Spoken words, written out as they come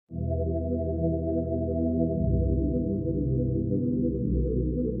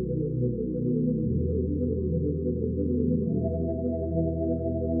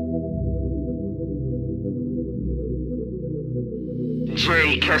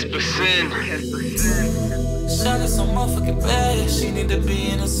JCaspersen. Shawty so motherfucking bad, she need to be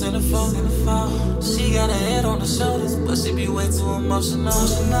in the centerfold. She got her head on her shoulders, but she be way too emotional.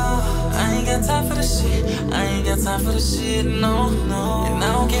 I ain't got time for the shit, I ain't got time for the shit, no. And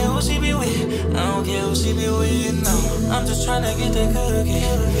I don't care who she be with, I don't care who she be with, no. I'm just tryna get that cookie,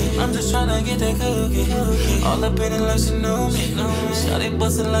 I'm just tryna get that cookie. All up in it like she know me, shawty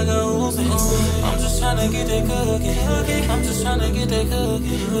bustin' like a Uzi. I'm just tryna get that cookie, I'm just tryna get that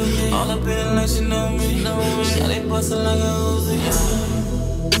cookie. All up in it like she know me, shawty bustin' like a Uzi.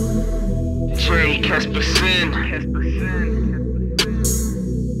 JCaspersen.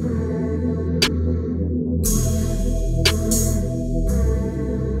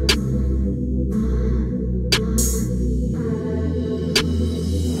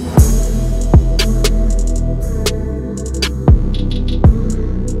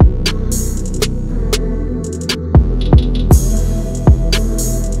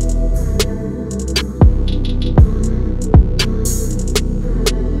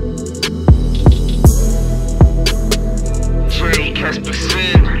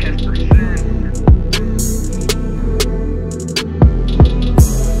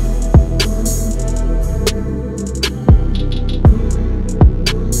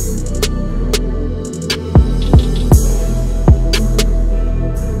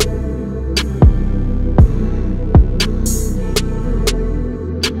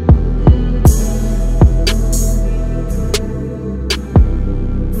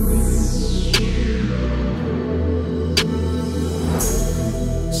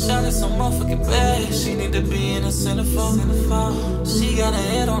 Shawty so motherfucking bad, she need to be in the centerfold. She got her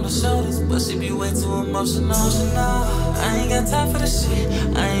head on her shoulders, but she be way too emotional. I ain't got time for the shit,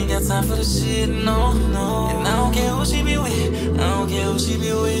 I ain't got time for the shit, no. And I don't care who she be with, I don't care who she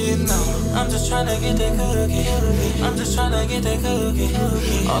be with, no. I'm just tryna get that cookie, I'm just tryna get that cookie.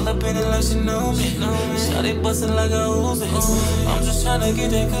 All up in it like she know me, shawty bustin' like a Uzi. I'm just tryna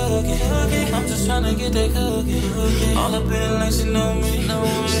get that cookie, I'm just tryna get that cookie. All up in it like she know me,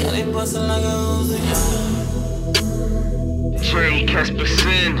 shawty bustin' like a Uzi.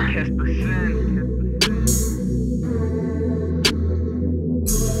 JCaspersen.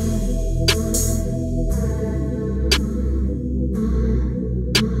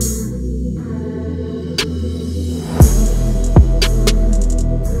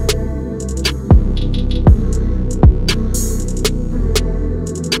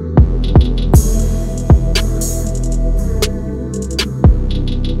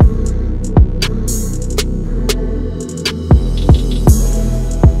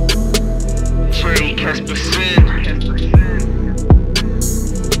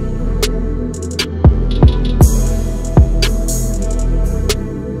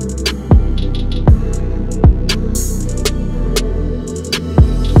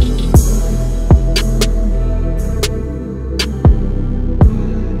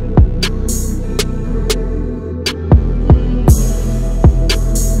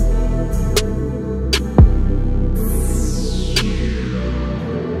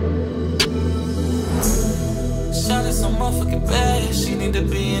 Shawty so motherfucking bad, she need to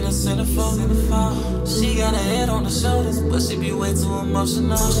be in the centerfold. She got her head on her shoulders, but she be way too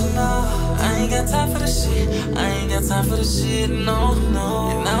emotional. I ain't got time for the shit, I ain't got time for the shit, no.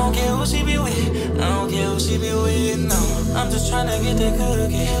 And I don't care who she be with, I don't care who she be with, no. I'm just tryna get that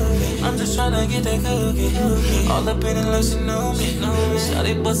cookie, I'm just tryna get that cookie. All up in it like she know me,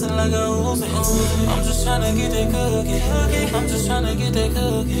 shawty bustin' like a Uzi. I'm just tryna get that cookie, I'm just tryna get that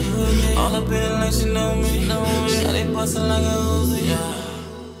cookie. All up in it like she know me, shawty bustin' like a Uzi.